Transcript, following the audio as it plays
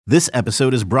This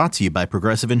episode is brought to you by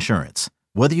Progressive Insurance.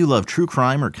 Whether you love true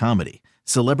crime or comedy,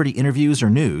 celebrity interviews or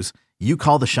news, you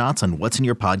call the shots on what's in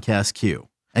your podcast queue.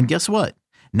 And guess what?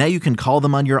 Now you can call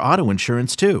them on your auto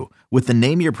insurance too with the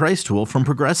Name Your Price tool from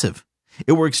Progressive.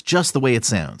 It works just the way it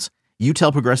sounds. You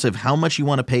tell Progressive how much you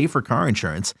want to pay for car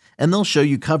insurance, and they'll show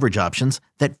you coverage options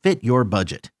that fit your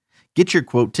budget. Get your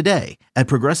quote today at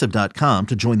Progressive.com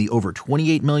to join the over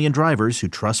 28 million drivers who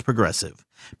trust Progressive.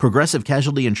 Progressive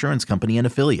Casualty Insurance Company and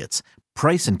Affiliates.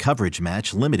 Price and coverage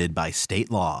match limited by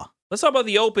state law. Let's talk about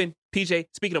the Open. PJ,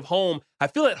 speaking of home, I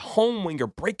feel at home when you're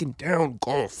breaking down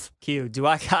golf. Q, do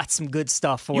I got some good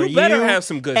stuff for you? You better have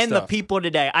some good and stuff. And the people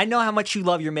today. I know how much you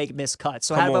love your make miss cut.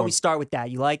 So how about we start with that?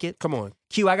 You like it? Come on.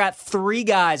 Q, I got 3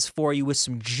 guys for you with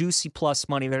some juicy plus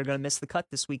money that are going to miss the cut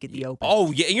this week at the Open.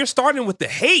 Oh, yeah. And you're starting with the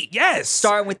hate. Yes.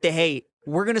 Starting with the hate.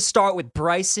 We're going to start with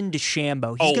Bryson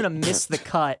DeChambeau. He's going to miss the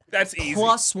cut. That's easy.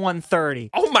 Plus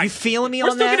 130. Oh, my. You feeling me We're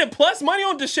on that? still getting plus money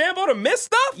on DeChambeau to miss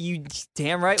stuff? You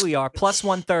damn right we are. Plus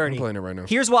 130. I'm playing it right now.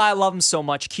 Here's why I love him so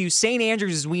much. Q, St.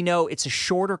 Andrews, as we know, it's a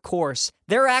shorter course.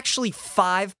 There are actually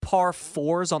 5 par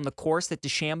 4s on the course that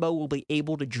DeChambeau will be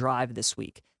able to drive this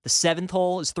week. The 7th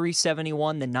hole is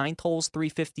 371. The 9th hole is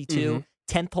 352.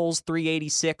 10th hole is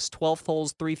 386. 12th hole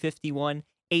is 351.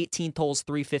 18th hole is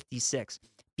 356.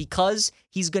 Because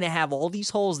he's going to have all these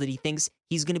holes that he thinks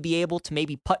he's going to be able to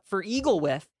maybe putt for eagle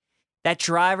with, that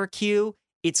driver Q,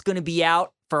 it's going to be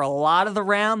out for a lot of the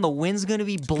round. The wind's going to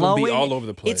be blowing. It's going to be all over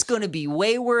the place. It's going to be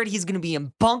wayward. He's going to be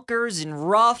in bunkers and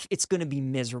rough. It's going to be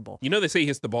miserable. You know they say he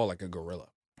hits the ball like a gorilla.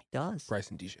 He does.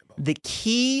 Bryson DeChambeau. The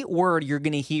key word you're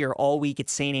going to hear all week at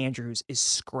St. Andrews is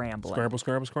scrambling.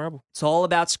 Scramble. It's all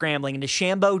about scrambling, and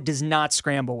DeChambeau does not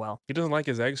scramble well. He doesn't like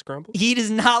his eggs scrambled? He does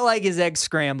not like his eggs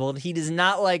scrambled. He does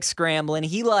not like scrambling.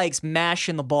 He likes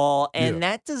mashing the ball, and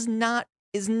that is not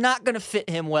going to fit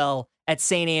him well at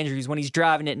St. Andrews when he's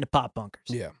driving it into pot bunkers.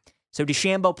 Yeah. So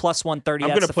DeChambeau plus 130. I'm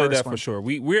going to play that for sure.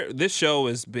 This show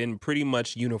has been pretty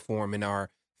much uniform in our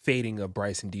fading of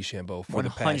Bryson DeChambeau for 100%. The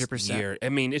past year. I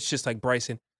mean, it's just like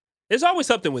Bryson. There's always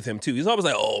something with him, too. He's always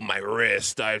like, oh, my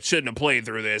wrist. I shouldn't have played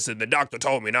through this, and the doctor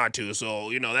told me not to, so,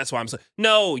 that's why I'm saying.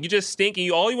 No, you just stink, and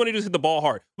all you want to do is hit the ball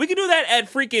hard. We can do that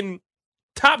at freaking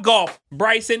Top Golf,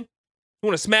 Bryson. You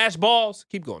want to smash balls?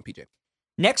 Keep going, PJ.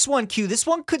 Next one, Q. This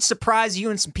one could surprise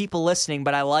you and some people listening,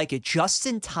 but I like it.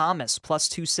 Justin Thomas, plus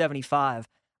 275.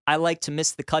 I like to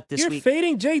miss the cut this week. You're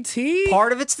fading JT?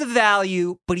 Part of it's the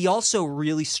value, but he also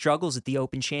really struggles at the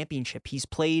Open Championship. He's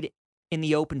played in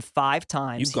the Open 5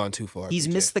 times. You've gone too far. He's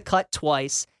missed the cut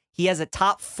twice. He has a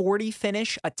top 40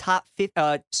 finish, tied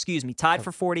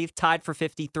for 40th, tied for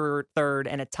 53rd,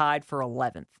 and a tied for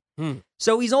 11th.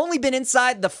 So he's only been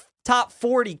inside the top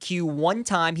 40 Q one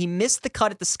time. He missed the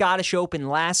cut at the Scottish Open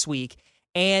last week.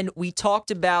 And we talked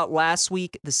about last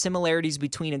week the similarities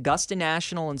between Augusta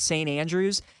National and St.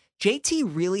 Andrews.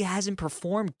 JT really hasn't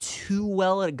performed too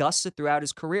well at Augusta throughout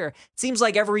his career. It seems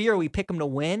like every year we pick him to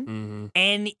win,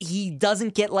 and he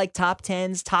doesn't get like top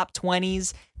 10s, top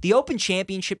 20s. The Open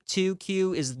Championship 2,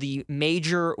 Q, is the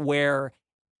major where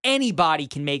anybody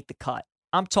can make the cut.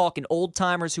 I'm talking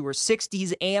old-timers who are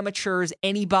 60s, amateurs,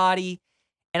 anybody.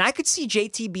 And I could see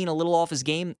JT being a little off his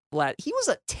game. He was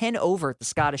a 10 over at the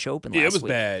Scottish Open last week. Yeah, it was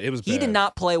bad. It was bad. He did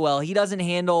not play well. He doesn't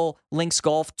handle links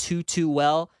golf too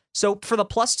well. So for the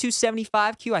plus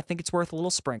 275 Q, I think it's worth a little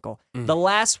sprinkle. The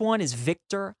last one is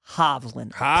Viktor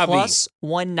Hovland, plus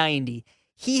 190.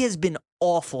 He has been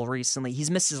awful recently.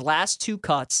 He's missed his last 2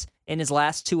 cuts in his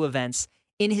last 2 events.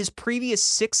 In his previous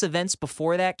 6 events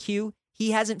before that, Q,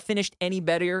 he hasn't finished any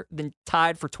better than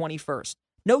tied for 21st.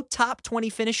 No top 20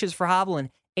 finishes for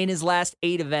Hovland in his last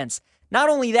 8 events. Not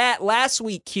only that, last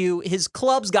week, Q, his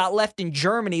clubs got left in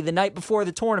Germany the night before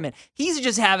the tournament. He's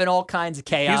just having all kinds of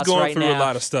chaos right now. He's going through a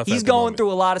lot of stuff. He's going through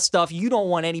a lot of stuff. You don't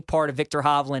want any part of Viktor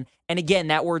Hovland. And again,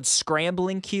 that word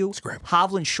scrambling, Q,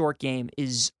 Hovland's short game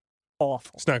is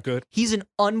awful. It's not good. He's an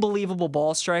unbelievable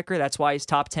ball striker. That's why he's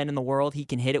top 10 in the world. He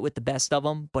can hit it with the best of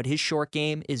them, but his short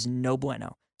game is no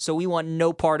bueno. So we want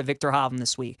no part of Viktor Hovland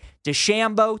this week.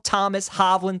 DeChambeau, Thomas,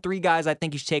 Hovland, 3 guys I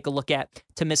think you should take a look at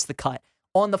to miss the cut.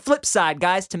 On the flip side,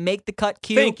 guys, to make the cut,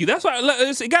 Q. Thank you. That's why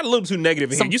it got a little too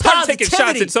negative in here. You started taking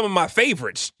shots at some of my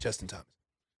favorites, Justin Thomas.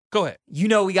 Go ahead. You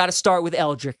know we got to start with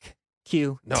Eldrick,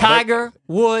 Q. No, Tiger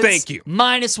Woods. Thank you.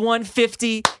 Minus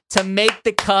 150 to make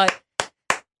the cut.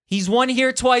 He's won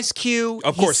here twice, Q.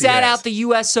 Of course he sat out the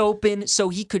U.S. Open so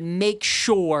he could make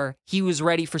sure he was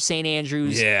ready for St.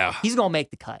 Andrews. Yeah. He's going to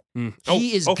make the cut.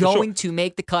 He is going to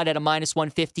make the cut at a minus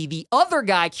 150. The other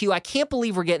guy, Q, I can't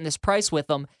believe we're getting this price with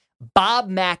him, Bob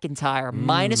McIntyre,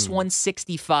 minus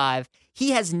 165.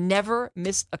 He has never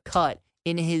missed a cut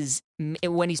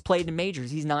when he's played in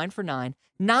majors. He's 9 for 9.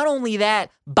 Not only that,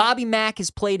 Bobby Mack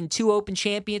has played in two Open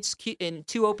Championships,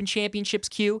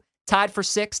 tied for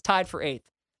 6th, tied for 8th.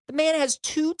 The man has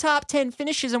 2 top 10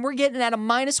 finishes, and we're getting at a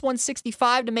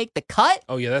 -165 to make the cut.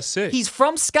 Oh, yeah, that's sick. He's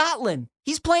from Scotland.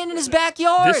 He's playing in his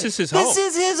backyard. This is his home. This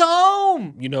is his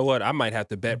home. You know what? I might have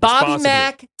to bet Bobby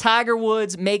Mack, Tiger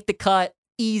Woods, make the cut.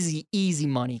 Easy, easy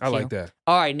money, Q. I like that.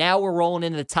 All right, now we're rolling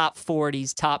into the top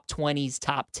 40s, top 20s,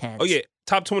 top 10s. Oh, yeah.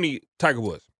 Top 20, Tiger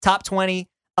Woods. Top 20.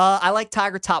 I like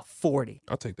Tiger top 40.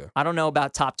 I'll take that. I don't know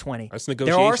about top 20. That's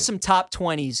negotiation. There are some top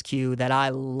 20s, Q, that I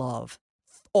love.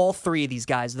 All 3 of these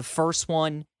guys. The first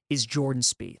one is Jordan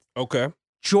Spieth. Okay.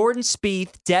 Jordan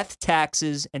Spieth, death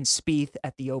taxes, and Spieth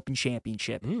at the Open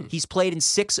Championship. He's played in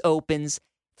 6 Opens.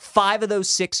 5 of those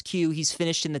 6, Q, he's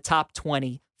finished in the top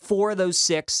 20. 4 of those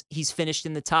 6, he's finished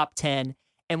in the top 10.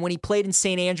 And when he played in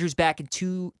St. Andrews back in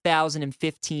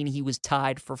 2015, he was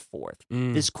tied for 4th.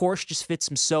 This course just fits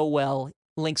him so well.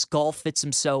 Links Golf fits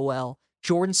him so well.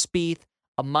 Jordan Spieth,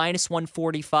 a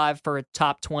 -145 for a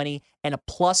top 20 and a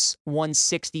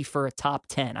 +160 for a top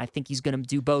 10. I think he's going to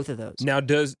do both of those. Now,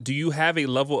 do you have a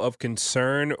level of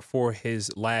concern for his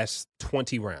last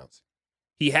 20 rounds?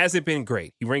 He hasn't been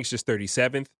great. He ranks just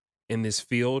 37th in this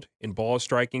field in ball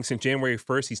striking. Since January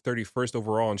 1st, he's 31st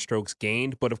overall in strokes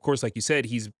gained. But of course, like you said,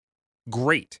 he's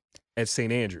great at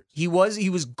St. Andrews. He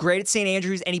was great at St.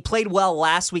 Andrews, and he played well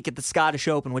last week at the Scottish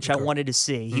Open, which I wanted to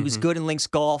see. He was good in links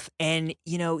golf, and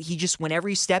he just, whenever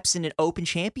he steps in an Open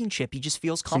Championship, he just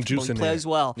feels comfortable. He plays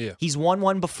well. Yeah. He's won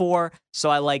one before, so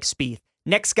I like Spieth.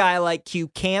 Next guy I like, Q,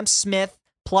 Cam Smith,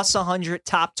 +100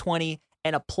 top 20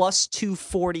 and a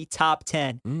 +240 top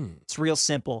 10. It's real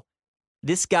simple.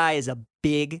 This guy is a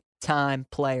big-time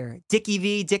player. Dick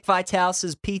Vitale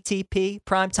says PTP,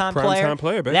 primetime player. Primetime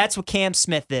player, baby. That's what Cam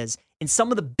Smith is. In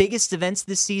some of the biggest events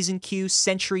this season, Q,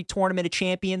 Century Tournament of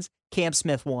Champions, Cam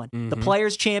Smith won. The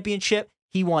Players' Championship,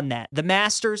 he won that. The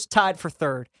Masters, tied for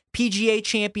 3rd. PGA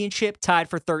Championship, tied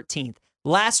for 13th.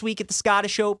 Last week at the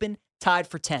Scottish Open, tied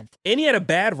for 10th. And he had a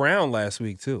bad round last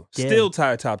week, too. Did. Still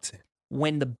tied top 10.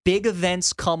 When the big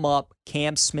events come up,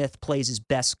 Cam Smith plays his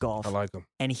best golf. I like him.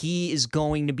 And he is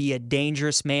going to be a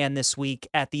dangerous man this week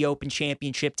at the Open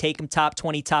Championship. Take him top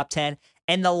 20, top 10.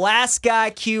 And the last guy,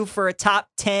 Q, for a top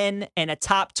 10 and a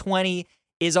top 20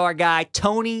 is our guy,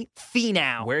 Tony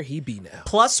Finau. Where he be now?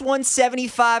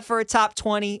 +175 for a top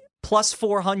 20,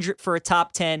 +400 for a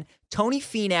top 10. Tony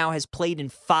Finau has played in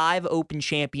 5 Open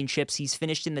Championships. He's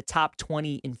finished in the top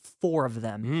 20 in 4 of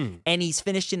them. And he's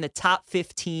finished in the top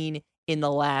 15 in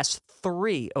the last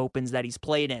 3 Opens that he's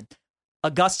played in.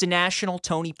 Augusta National,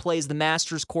 Tony plays the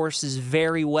Masters courses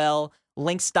very well.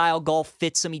 Link style golf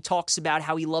fits him. He talks about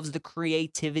how he loves the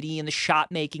creativity and the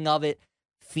shot making of it.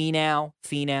 Finau.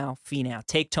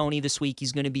 Take Tony this week.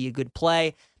 He's going to be a good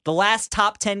play. The last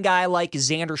top 10 guy I like is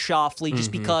Xander Schauffele,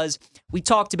 just because we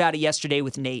talked about it yesterday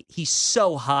with Nate. He's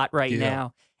so hot right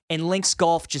now. And Links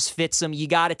Golf just fits him. You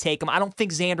got to take him. I don't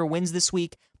think Xander wins this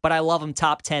week, but I love him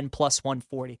top 10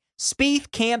 +140.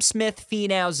 Spieth, Cam Smith,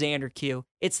 Finau, Xander, Q.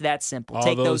 It's that simple.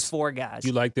 Take those 4 guys.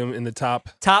 You like them in the top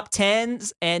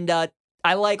 10s, and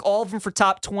I like all of them for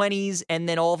top 20s, and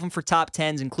then all of them for top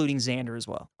 10s, including Xander as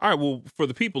well. All right, well, for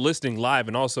the people listening live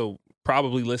and also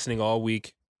probably listening all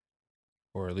week,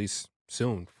 or at least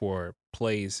soon, for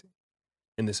plays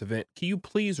in this event, can you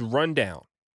please run down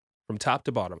from top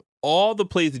to bottom all the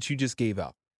plays that you just gave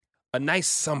out? A nice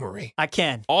summary. I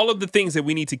can. All of the things that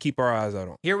we need to keep our eyes out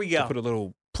on. Here we go. To put a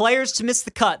little... Players to miss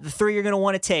the cut, the 3 you're going to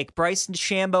want to take. Bryson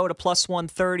DeChambeau at a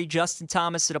 +130, Justin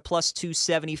Thomas at a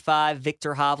 +275,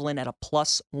 Victor Hovland at a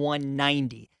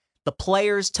 +190. The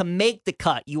players to make the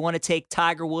cut, you want to take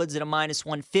Tiger Woods at a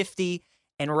 -150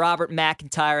 and Robert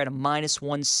McIntyre at a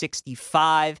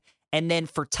 -165. And then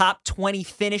for top 20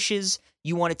 finishes,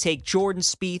 you want to take Jordan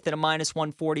Spieth at a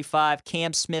 -145,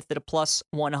 Cam Smith at a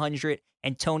 +100,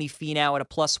 and Tony Finau at a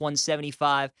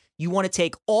 +175. You want to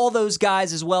take all those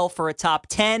guys as well for a top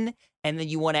 10, and then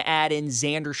you want to add in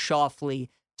Xander Schauffele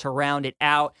to round it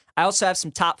out. I also have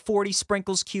some top 40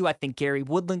 sprinkles, Q. I think Gary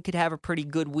Woodland could have a pretty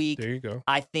good week. There you go.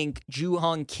 I think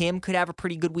Joo-Hung Kim could have a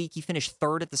pretty good week. He finished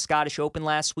 3rd at the Scottish Open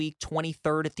last week,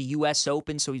 23rd at the U.S.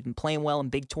 Open, so he's been playing well in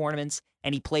big tournaments,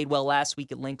 and he played well last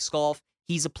week at Links Golf.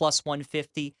 He's a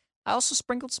 +150. I also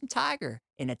sprinkled some Tiger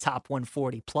in a top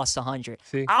 140, +100.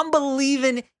 See? I'm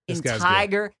believing in This guy's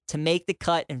Tiger to make the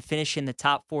cut and finish in the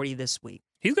top 40 this week.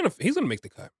 He's gonna make the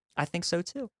cut. I think so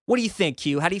too. What do you think,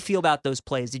 Q? How do you feel about those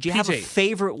plays? Did you have a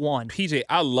favorite one? PJ,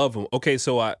 I love them. Okay,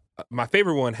 so my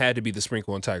favorite one had to be the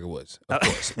sprinkle on Tiger Woods, of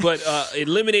course. But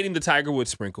eliminating the Tiger Woods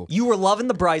sprinkle. You were loving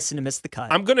the Bryson to miss the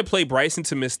cut. I'm going to play Bryson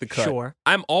to miss the cut. Sure.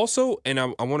 I'm also, and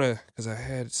I want to, because I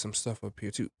had some stuff up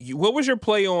here too. What was your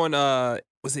play on,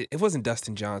 it wasn't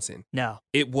Dustin Johnson. No.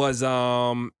 It was,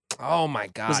 oh my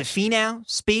gosh. Was it Finau?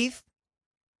 Spieth?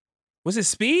 Was it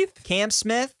Spieth? Cam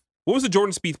Smith? What was the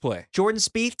Jordan Spieth play? Jordan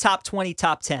Spieth, top 20,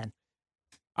 top 10.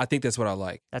 I think that's what I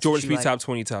like. That's Jordan Spieth, like. top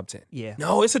 20, top 10. Yeah.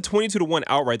 No, it's a 22-1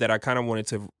 outright that I kind of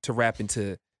wanted to wrap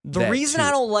into. The reason too. I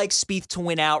don't like Spieth to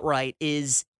win outright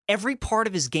is every part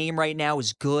of his game right now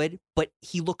is good, but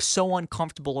he looks so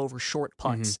uncomfortable over short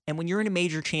putts. Mm-hmm. And when you're in a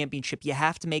major championship, you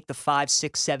have to make the 5,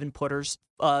 6, 7 putters,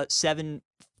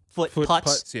 7-foot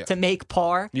putts to make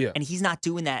par. Yeah. And he's not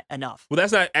doing that enough. Well,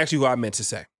 that's not actually what I meant to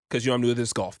say, because I'm new to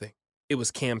this golf thing. It was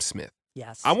Cam Smith.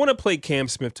 Yes. I want to play Cam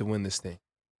Smith to win this thing.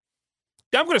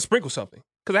 I'm going to sprinkle something,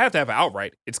 because I have to have it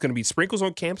outright. It's going to be sprinkles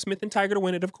on Cam Smith and Tiger to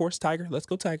win it, of course. Tiger. Let's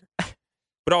go, Tiger.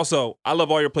 But also, I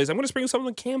love all your plays. I'm going to sprinkle something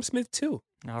on Cam Smith, too.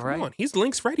 All right. Come on. He's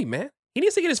links ready, man. He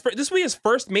needs to get this will be his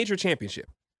first major championship.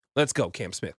 Let's go,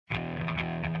 Cam Smith.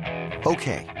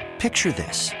 Okay, picture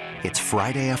this. It's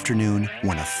Friday afternoon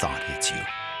when a thought hits you.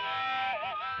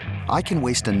 I can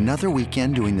waste another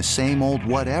weekend doing the same old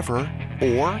whatever,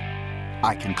 or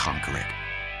I can conquer it.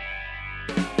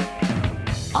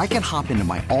 I can hop into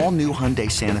my all-new Hyundai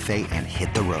Santa Fe and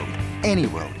hit the road. Any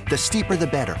road. The steeper, the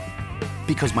better.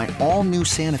 Because my all-new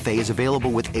Santa Fe is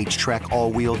available with H-Track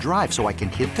all-wheel drive, so I can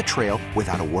hit the trail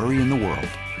without a worry in the world.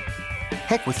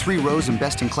 Heck, with 3 rows and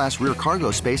best-in-class rear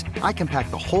cargo space, I can pack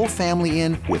the whole family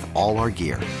in with all our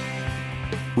gear.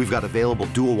 We've got available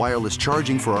dual wireless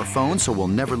charging for our phones, so we'll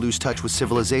never lose touch with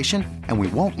civilization, and we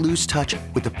won't lose touch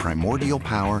with the primordial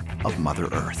power of Mother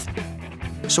Earth.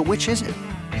 So which is it?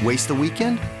 Waste the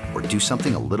weekend or do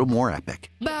something a little more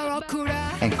epic?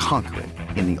 And conquer it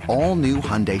in the all-new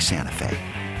Hyundai Santa Fe.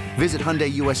 Visit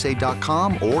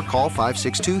HyundaiUSA.com or call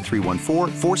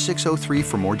 562-314-4603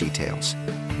 for more details.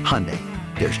 Hyundai,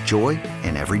 there's joy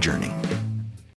in every journey.